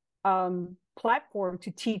accounting platform to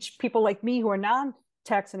teach people like me who are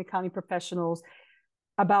non-tax and accounting professionals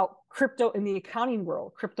about crypto in the accounting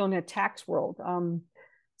world, crypto in the tax world.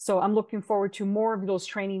 So I'm looking forward to more of those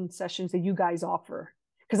training sessions that you guys offer,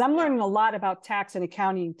 because I'm learning a lot about tax and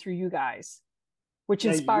accounting through you guys, which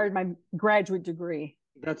inspired my graduate degree.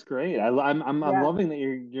 That's great. I'm loving that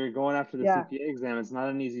you're going after the CPA exam. It's not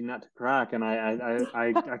an easy nut to crack, and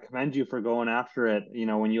I commend you for going after it.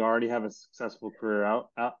 When you already have a successful career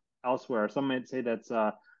elsewhere. Some might say that's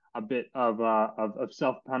a bit of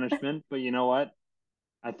self-punishment, but you know what?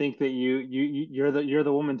 I think that you're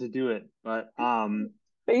the woman to do it. But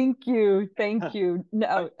Thank you.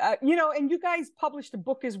 No, and you guys published a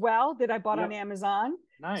book as well that I bought on Amazon.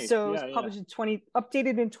 Nice. So it's published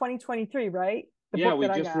updated in 2023, right? We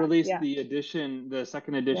just released the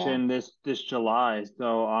second edition this July.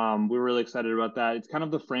 So we're really excited about that. It's kind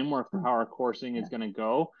of the framework for how our coursing is going to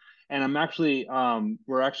go. And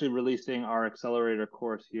we're actually releasing our accelerator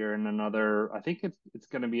course here in another, I think it's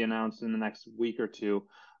going to be announced in the next week or two,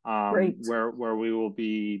 where we will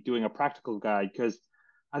be doing a practical guide, because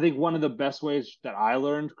I think one of the best ways that I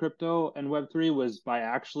learned crypto and Web3 was by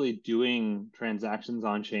actually doing transactions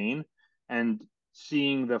on chain and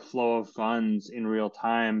seeing the flow of funds in real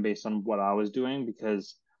time based on what I was doing.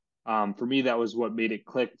 Because for me, that was what made it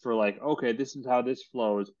click for like, okay, this is how this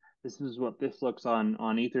flows. This is what this looks on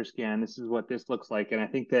Etherscan. This is what this looks like. And I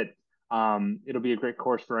think that it'll be a great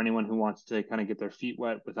course for anyone who wants to kind of get their feet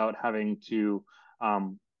wet without having to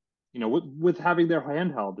with having their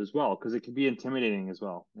hand held as well, because it can be intimidating as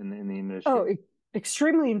well in the industry. Oh,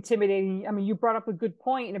 extremely intimidating. I mean, you brought up a good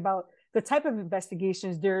point about the type of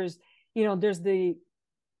investigations. There's the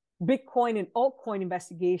Bitcoin and altcoin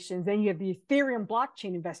investigations. Then you have the Ethereum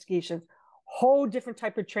blockchain investigations. Whole different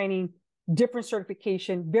type of training, different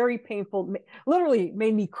certification, very painful. Literally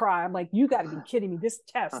made me cry. I'm like, you got to be kidding me. This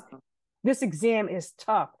test. This exam is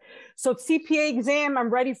tough. So CPA exam,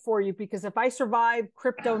 I'm ready for you, because if I survive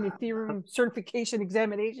crypto and Ethereum certification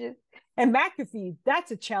examination and McAfee,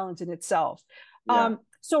 that's a challenge in itself.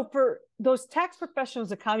 So for those tax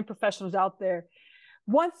professionals, accounting professionals out there,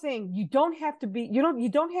 one thing, you don't have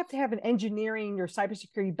to have an engineering or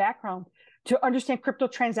cybersecurity background to understand crypto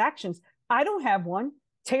transactions. I don't have one.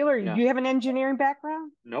 Taylor, do you have an engineering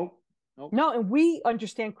background? Nope. No, and we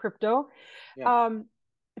understand crypto.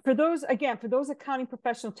 For those accounting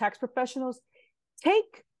professionals, tax professionals,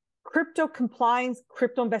 take crypto compliance,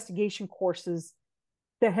 crypto investigation courses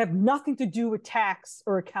that have nothing to do with tax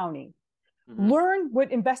or accounting. Learn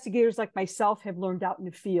what investigators like myself have learned out in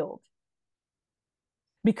the field.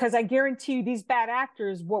 Because I guarantee you, these bad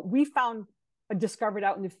actors, what we found discovered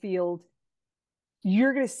out in the field,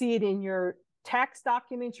 you're going to see it in your tax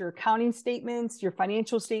documents, your accounting statements, your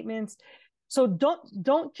financial statements. So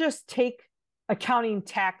don't just take accounting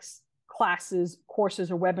tax classes,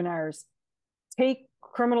 courses, or webinars. Take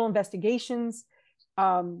criminal investigations,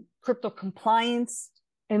 crypto compliance,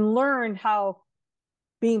 and learn how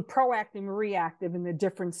being proactive and reactive and the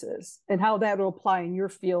differences, and how that will apply in your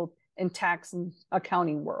field in tax and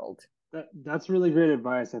accounting world. That's really great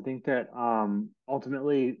advice. I think that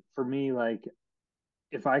ultimately for me, like,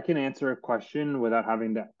 if I can answer a question without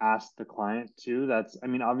having to ask the client too,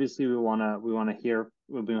 obviously we want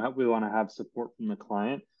to have support from the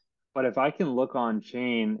client, but if I can look on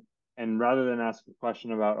chain and rather than ask a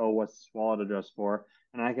question about, oh, what's this wallet address for?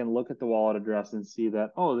 And I can look at the wallet address and see that,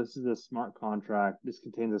 oh, this is a smart contract. This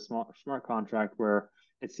contains a smart contract where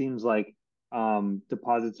it seems like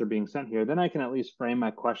deposits are being sent here, then I can at least frame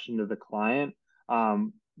my question to the client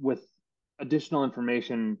with additional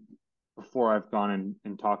information before I've gone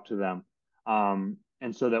and talked to them.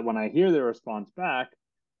 And so that when I hear their response back,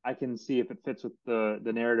 I can see if it fits with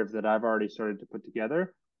the narrative that I've already started to put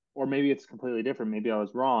together, or maybe it's completely different. Maybe I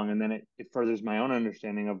was wrong, and then it furthers my own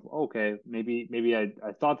understanding of, okay, maybe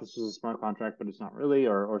I thought this was a smart contract, but it's not really,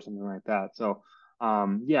 or something like that. So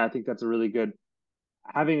yeah, I think that's a really good,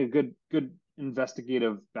 having a good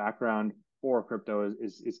investigative background for crypto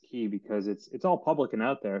is key, because it's all public and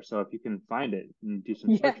out there. So if you can find it and do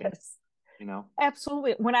some searching, Yes. you know.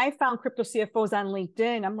 Absolutely. When I found crypto CFOs on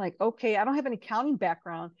LinkedIn, I'm like, okay, I don't have an accounting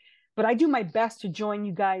background, but I do my best to join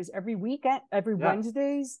you guys every week, every Yeah.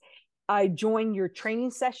 Wednesdays. I join your training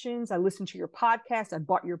sessions. I listen to your podcast. I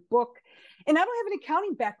bought your book. And I don't have an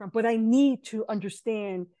accounting background, but I need to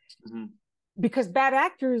understand Mm-hmm. because bad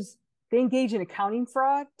actors, they engage in accounting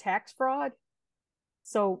fraud, tax fraud.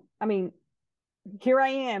 So, I mean, here I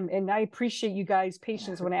am, and I appreciate you guys'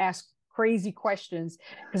 patience when I ask crazy questions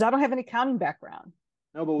because I don't have an accounting background,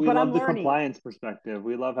 No, but we but love I'm the learning. compliance perspective.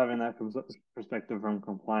 We love having that perspective from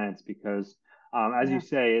compliance because, as you Yeah.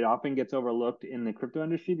 say, it often gets overlooked in the crypto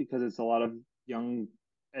industry because it's a lot of young,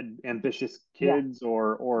 ambitious Yeah. kids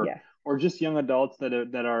or just young adults that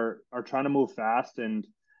are trying to move fast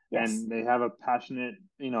Yes. and they have a passionate,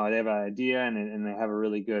 they have an idea and they have a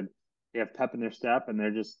really good, they have pep in their step and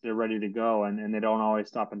they're ready to go and they don't always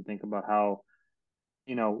stop and think about how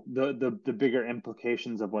the bigger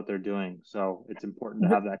implications of what they're doing. So it's important to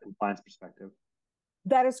have that compliance perspective.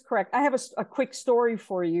 That is correct. I have a quick story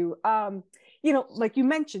for you. Like you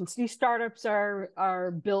mentioned, these startups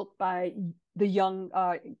are built by the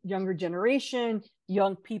younger generation,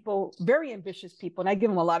 young people, very ambitious people, and I give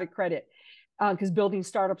them a lot of credit because building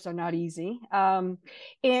startups are not easy.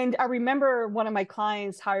 And I remember one of my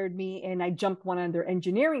clients hired me, and I jumped one of their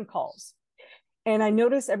engineering calls. And I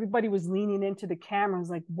noticed everybody was leaning into the camera. I was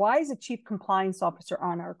like, why is the chief compliance officer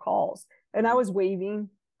on our calls? And I Mm-hmm. was waving,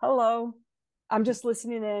 hello, I'm just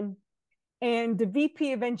listening in. And the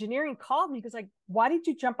VP of engineering called me because like, why did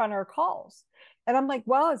you jump on our calls? And I'm like,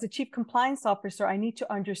 well, as a chief compliance officer, I need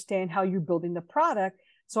to understand how you're building the product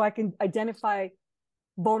so I can identify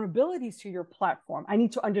vulnerabilities to your platform. I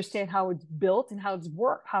need to understand how it's built and how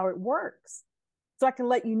it works. So I can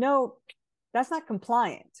let you know that's not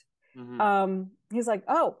compliant. Mm-hmm. He's like,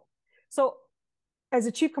 oh, so as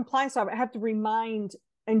a chief compliance officer, I have to remind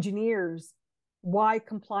engineers why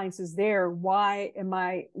compliance is there. Why am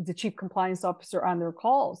I the chief compliance officer on their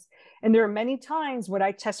calls? And there are many times when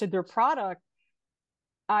I tested their product,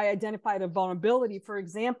 I identified a vulnerability. For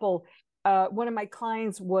example, one of my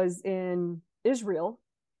clients was in Israel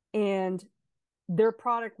and their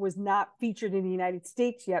product was not featured in the United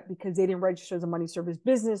States yet because they didn't register as a money service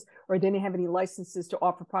business or they didn't have any licenses to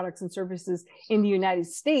offer products and services in the United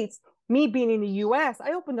States. Me being in the US,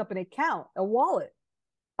 I opened up an account, a wallet.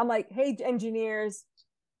 I'm like, hey, engineers,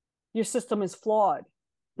 your system is flawed.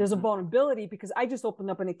 There's a Mm-hmm. vulnerability because I just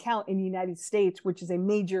opened up an account in the United States, which is a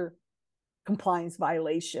major compliance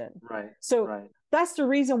violation. Right. So Right. that's the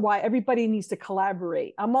reason why everybody needs to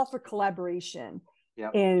collaborate. I'm all for collaboration.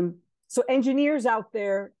 Yep. And so engineers out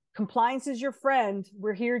there, compliance is your friend.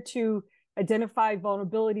 We're here to identify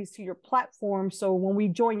vulnerabilities to your platform. So when we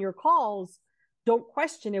join your calls, don't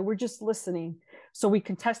question it. We're just listening. So we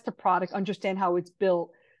can test the product, understand how it's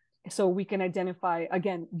built, so we can identify,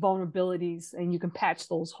 again, vulnerabilities and you can patch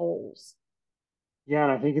those holes. Yeah,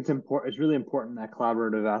 and I think it's important. It's really important, that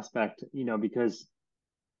collaborative aspect, because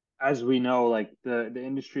as we know, like the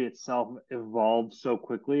industry itself evolves so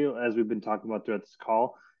quickly as we've been talking about throughout this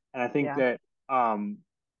call. And I think Yeah. that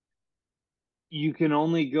you can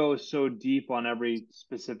only go so deep on every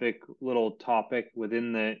specific little topic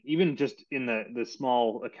within even just in the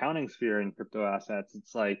small accounting sphere in crypto assets.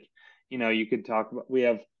 It's like, you could talk about, we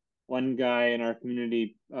have one guy in our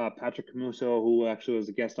community, Patrick Camuso, who actually was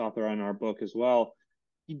a guest author on our book as well.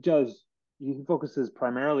 He focuses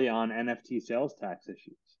primarily on NFT sales tax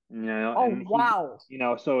issues, Oh, and wow.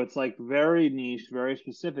 so it's like very niche, very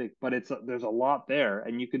specific, but there's a lot there,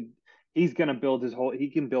 and he's going to he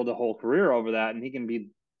can build a whole career over that, and he can be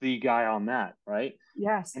the guy on that, right?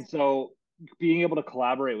 Yes. And so being able to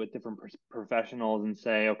collaborate with different professionals and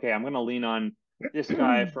say, okay, I'm going to lean on this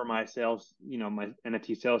guy for my sales, my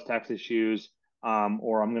NFT sales tax issues,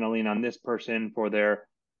 or I'm going to lean on this person for their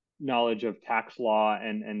knowledge of tax law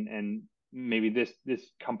and maybe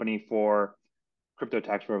this company for crypto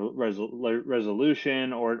tax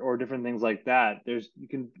resolution or different things like that. You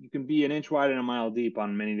can be an inch wide and a mile deep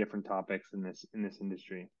on many different topics in this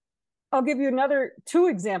industry. I'll give you another two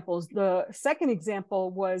examples. The second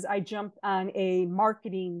example was I jumped on a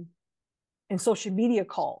marketing and social media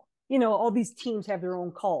call. You know, all these teams have their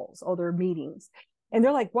own calls, all their meetings. And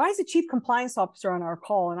they're like, why is the chief compliance officer on our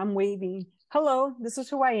call? And I'm waving, hello, this is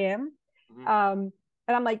who I am. And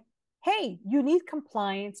I'm like, hey, you need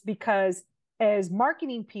compliance because as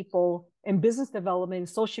marketing people and business development,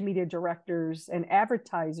 social media directors and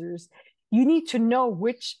advertisers, you need to know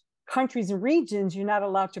which countries and regions you're not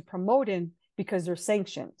allowed to promote in because they're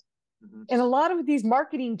sanctioned. And a lot of these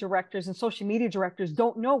marketing directors and social media directors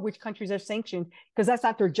don't know which countries are sanctioned because that's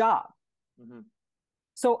not their job.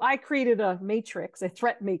 So I created a matrix, a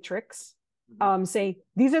threat matrix, saying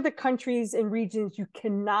these are the countries and regions you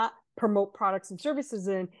cannot promote products and services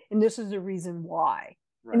in, and this is the reason why.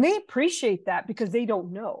 And they appreciate that because they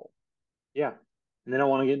don't know. Yeah. And they don't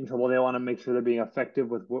want to get in trouble. They want to make sure they're being effective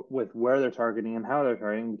with where they're targeting and how they're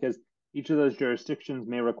targeting, because each of those jurisdictions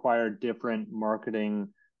may require different marketing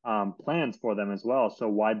plans for them as well. So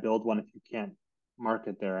why build one if you can't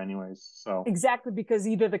market there anyways? So exactly, because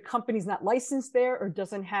either the company's not licensed there or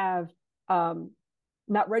doesn't have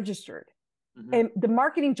not registered. And the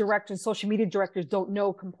marketing directors, social media directors don't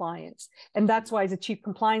know compliance. And that's why as a chief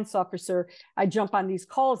compliance officer, I jump on these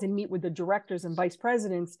calls and meet with the directors and vice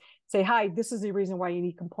presidents, say, hi, this is the reason why you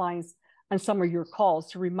need compliance on some of your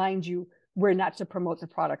calls to remind you where not to promote the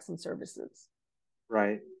products and services.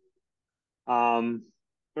 Right.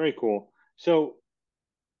 Very cool. So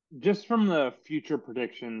just from the future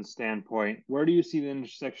prediction standpoint, where do you see the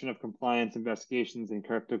intersection of compliance investigations and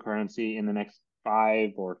cryptocurrency in the next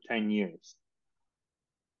 5 or 10 years?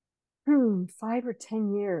 5 or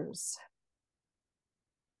 10 years.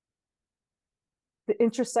 The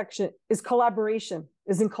intersection is collaboration,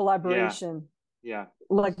 is in collaboration. Yeah.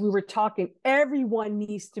 Like we were talking, everyone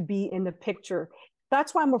needs to be in the picture.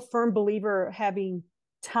 That's why I'm a firm believer having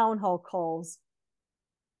town hall calls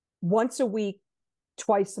once a week,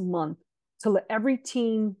 twice a month, to let every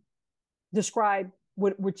team describe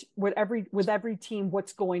with every team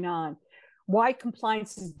what's going on. Why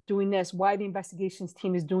compliance is doing this, why the investigations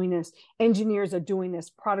team is doing this, engineers are doing this,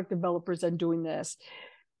 product developers are doing this.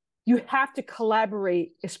 You have to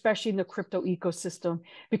collaborate, especially in the crypto ecosystem,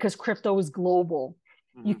 because crypto is global.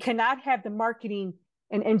 You cannot have the marketing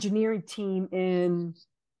and engineering team in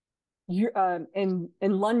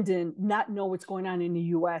London not know what's going on in the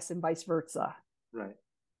US and vice versa. Right.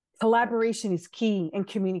 Collaboration is key, and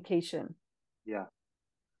communication. Yeah.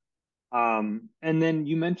 And then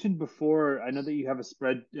you mentioned before, I know that you have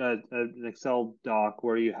an Excel doc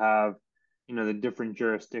where you have, the different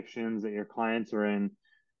jurisdictions that your clients are in.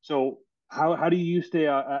 So how do you stay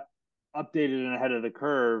updated and ahead of the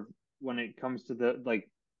curve when it comes to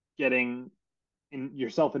getting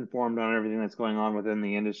yourself informed on everything that's going on within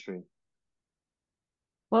the industry?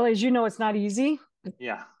 Well, as you know, it's not easy.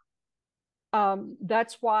 Yeah.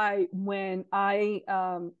 That's why when I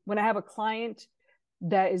have a client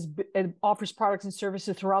that offers products and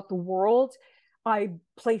services throughout the world, I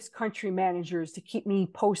place country managers to keep me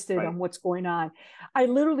posted on what's going on. I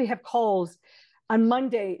literally have calls. On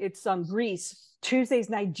Monday, it's Greece. Tuesday's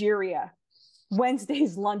Nigeria.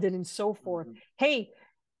 Wednesday's London, and so forth. Hey,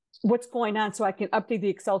 what's going on? So I can update the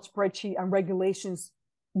Excel spreadsheet on regulations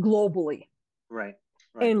globally. Right.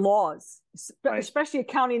 And laws, especially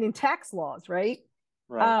accounting and tax laws, right?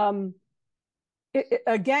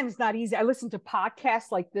 Again, it's not easy. I listen to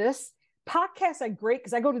podcasts like this. Podcasts are great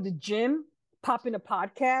because I go to the gym, pop in a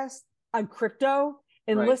podcast on crypto,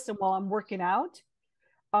 and listen while I'm working out.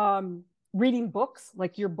 Reading books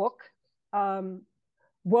like your book.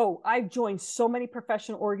 I've joined so many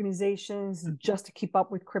professional organizations just to keep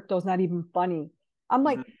up with crypto. It's not even funny. I'm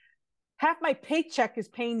like, half my paycheck is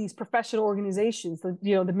paying these professional organizations,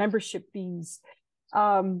 the membership fees.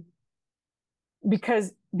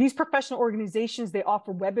 Because these professional organizations, they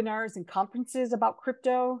offer webinars and conferences about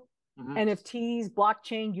crypto, NFTs,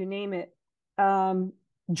 blockchain, you name it.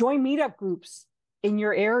 Join meetup groups in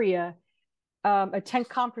your area, attend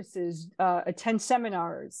conferences, attend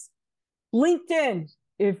seminars. LinkedIn,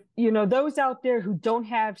 if those out there who don't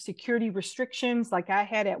have security restrictions like I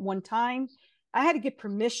had at one time, I had to get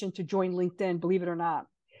permission to join LinkedIn, believe it or not.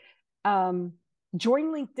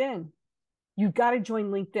 Join LinkedIn. You've got to join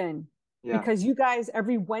LinkedIn. Yeah. Because you guys,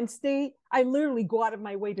 every Wednesday, I literally go out of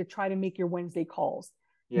my way to try to make your Wednesday calls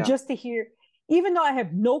just to hear, even though I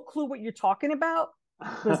have no clue what you're talking about,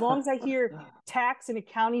 but as long as I hear tax and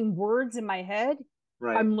accounting words in my head,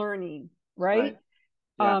 I'm learning, right?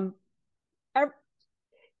 Yeah.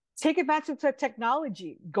 Take advantage of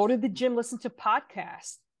technology. Go to the gym, listen to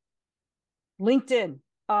podcasts. LinkedIn.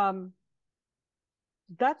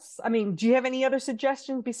 I mean, do you have any other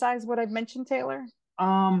suggestions besides what I've mentioned, Taylor?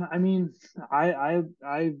 I mean, I'm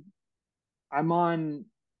on,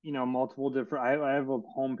 multiple different. I have a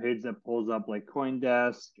homepage that pulls up like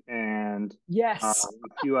CoinDesk and Yes. a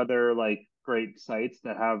few other like great sites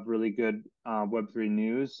that have really good Web3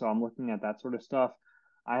 news. So I'm looking at that sort of stuff.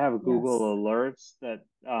 I have Google Yes. Alerts that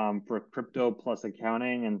for crypto plus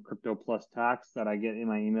accounting and crypto plus tax that I get in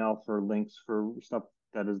my email for links for stuff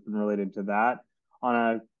that has been related to that on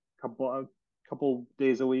a couple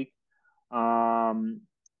days a week. Um,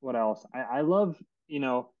 what else? I love,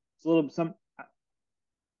 it's a little some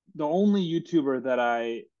the only YouTuber that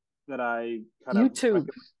I kind of YouTube.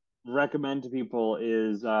 recommend to people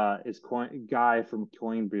is Coin Guy from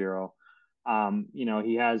Coin Bureau.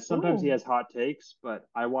 He has sometimes he Ooh. has hot takes, but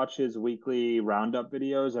I watch his weekly roundup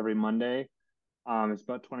videos every Monday. It's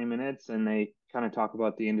about 20 minutes, and they kind of talk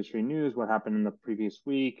about the industry news, what happened in the previous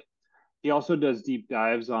week. He also does deep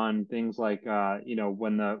dives on things like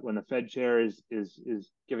when the Fed chair is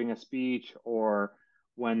giving a speech, or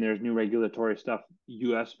when there's new regulatory stuff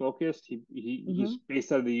US focused. He's Hmm.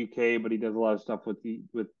 based out of the UK, but he does a lot of stuff with the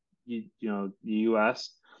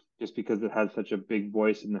US, just because it has such a big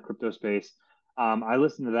voice in the crypto space. I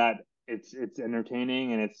listen to that. It's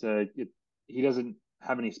entertaining, and he doesn't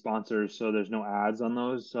have any sponsors, so there's no ads on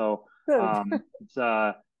those. So Good.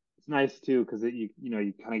 it's nice too, because you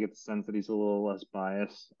kind of get the sense that he's a little less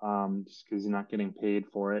biased, just because he's not getting paid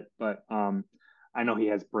for it. But I know he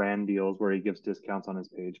has brand deals where he gives discounts on his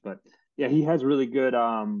page. But yeah, he has really good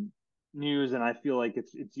news, and I feel like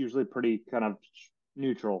it's usually pretty kind of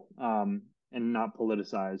neutral, and not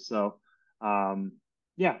politicized. So um,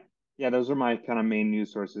 yeah, yeah, those are my kind of main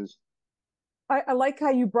news sources. I like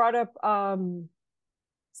how you brought up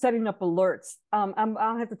setting up alerts.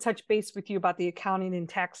 I'll have to touch base with you about the accounting and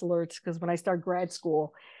tax alerts because when I start grad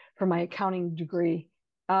school for my accounting degree,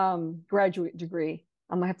 graduate degree,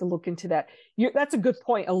 I'm gonna have to look into that. That's a good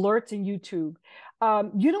point. Alerts and YouTube.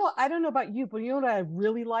 I don't know about you, but you know what I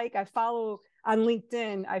really like? I follow on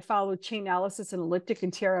LinkedIn. I follow Chainalysis and Elliptic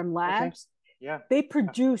and TRM Okay. Labs. Yeah. They Yeah.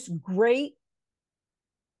 produce great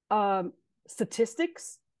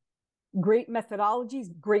statistics, great methodologies,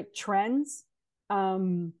 great trends.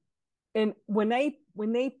 Um, and when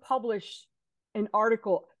they publish an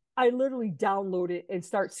article, I literally download it and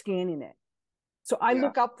start scanning it. So I Yeah.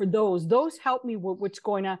 look out for those. Those help me with what's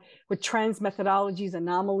going on with trends, methodologies,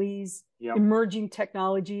 anomalies, Yep. emerging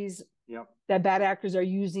technologies Yep. that bad actors are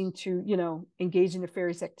using to, engage in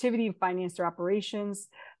nefarious activity and finance their operations.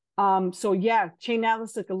 So yeah,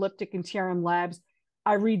 Chainalysis, Elliptic, and TRM Labs.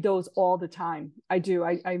 I read those all the time. I do.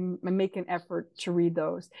 I make an effort to read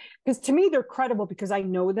those because to me they're credible because I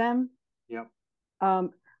know them. Yep.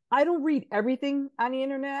 um, I don't read everything on the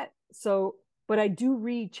internet, but I do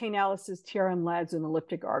read Chainalysis, TRM Labs, and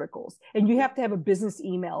Elliptic articles. And you Yep. have to have a business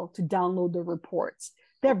email to download the reports.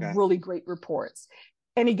 They have Okay. really great reports.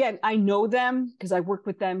 And again, I know them because I work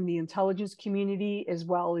with them in the intelligence community as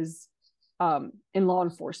well as in law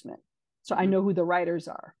enforcement. So I Hmm. know who the writers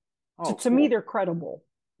are. So Oh, to me, cool. they're credible.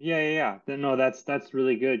 Yeah, yeah, yeah. No, that's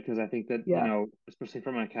really good, because I think that, Yeah. especially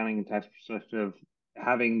from an accounting and tax perspective,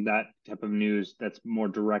 having that type of news that's more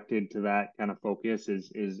directed to that kind of focus is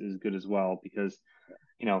good as well, because,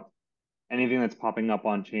 you know, anything that's popping up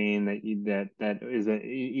on chain that is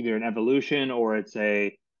either an evolution, or it's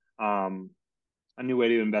a new way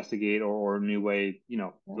to investigate, or a new way,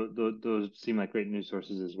 Yeah. those seem like great news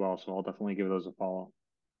sources as well. So I'll definitely give those a follow.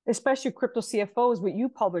 Especially crypto CFOs, what you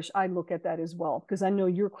publish, I look at that as well because I know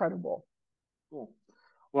you're credible. Cool.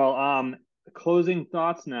 Well, closing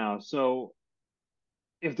thoughts now. So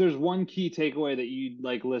if there's one key takeaway that you'd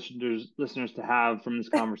like listeners to have from this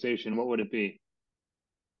conversation, what would it be?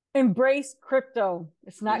 Embrace crypto.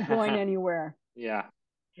 It's not going Yeah. anywhere. Yeah.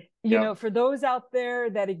 Yep. For those out there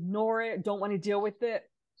that ignore it, don't want to deal with it,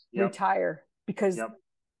 Yep. retire because Yep.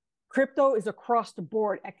 crypto is across the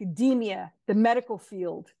board. Academia, the medical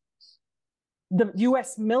field, the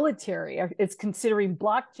US military is considering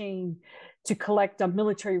blockchain to collect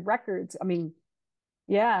military records. I mean,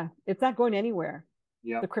 yeah, it's not going anywhere, the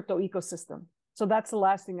Yep. crypto ecosystem. So that's the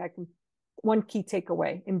last thing one key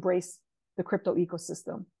takeaway, embrace the crypto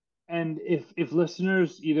ecosystem. And if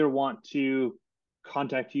listeners either want to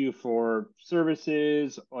contact you for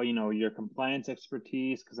services, or your compliance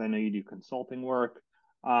expertise, because I know you do consulting work,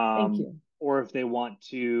 Thank you. or if they want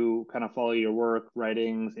to kind of follow your work,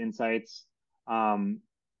 writings, insights, um,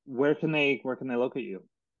 where can they locate you?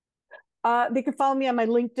 They can follow me on my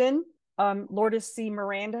LinkedIn, Lourdes C.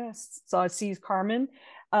 Miranda, so C is Carmen.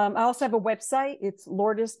 I also have a website. It's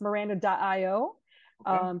lourdesmiranda.io.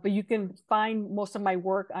 Okay. But you can find most of my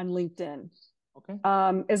work on LinkedIn. Okay.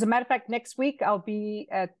 As a matter of fact, next week I'll be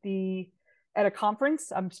at a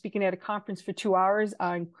conference. I'm speaking at a conference for 2 hours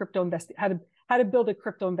on how to build a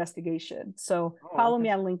crypto investigation. So follow me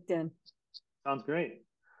on LinkedIn. Sounds great.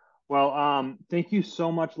 Well, thank you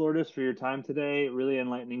so much, Lourdes, for your time today. Really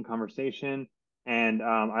enlightening conversation. And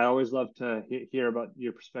I always love to hear about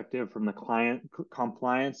your perspective from the client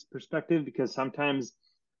compliance perspective, because sometimes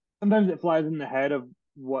it flies in the head of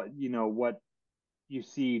what you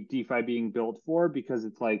see DeFi being built for, because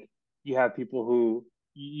it's like you have people who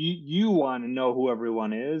you want to know who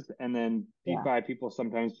everyone is, and then DeFi people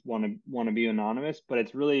sometimes want to be anonymous. But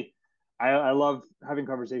it's really, I love having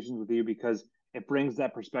conversations with you because it brings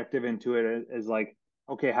that perspective into it as like,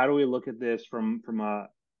 okay, how do we look at this from a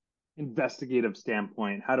investigative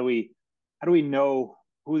standpoint? How do we know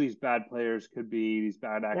who these bad players could be, these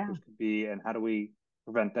bad actors could be, and how do we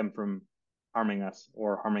prevent them from harming us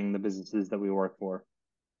or harming the businesses that we work for?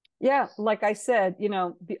 Yeah, like I said,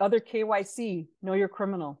 the other KYC, know your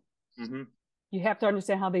criminal. Mm-hmm. You have to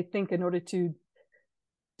understand how they think in order to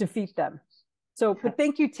defeat them. So, but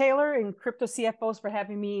thank you, Taylor and Crypto CFOs, for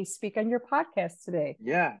having me speak on your podcast today.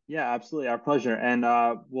 Yeah, absolutely, our pleasure. And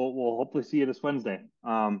we'll hopefully see you this Wednesday.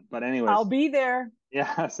 But anyways, I'll be there.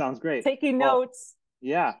 Yeah, sounds great. Taking notes.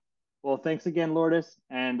 Yeah. Well, thanks again, Lourdes,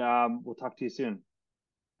 and we'll talk to you soon.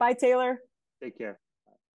 Bye, Taylor. Take care.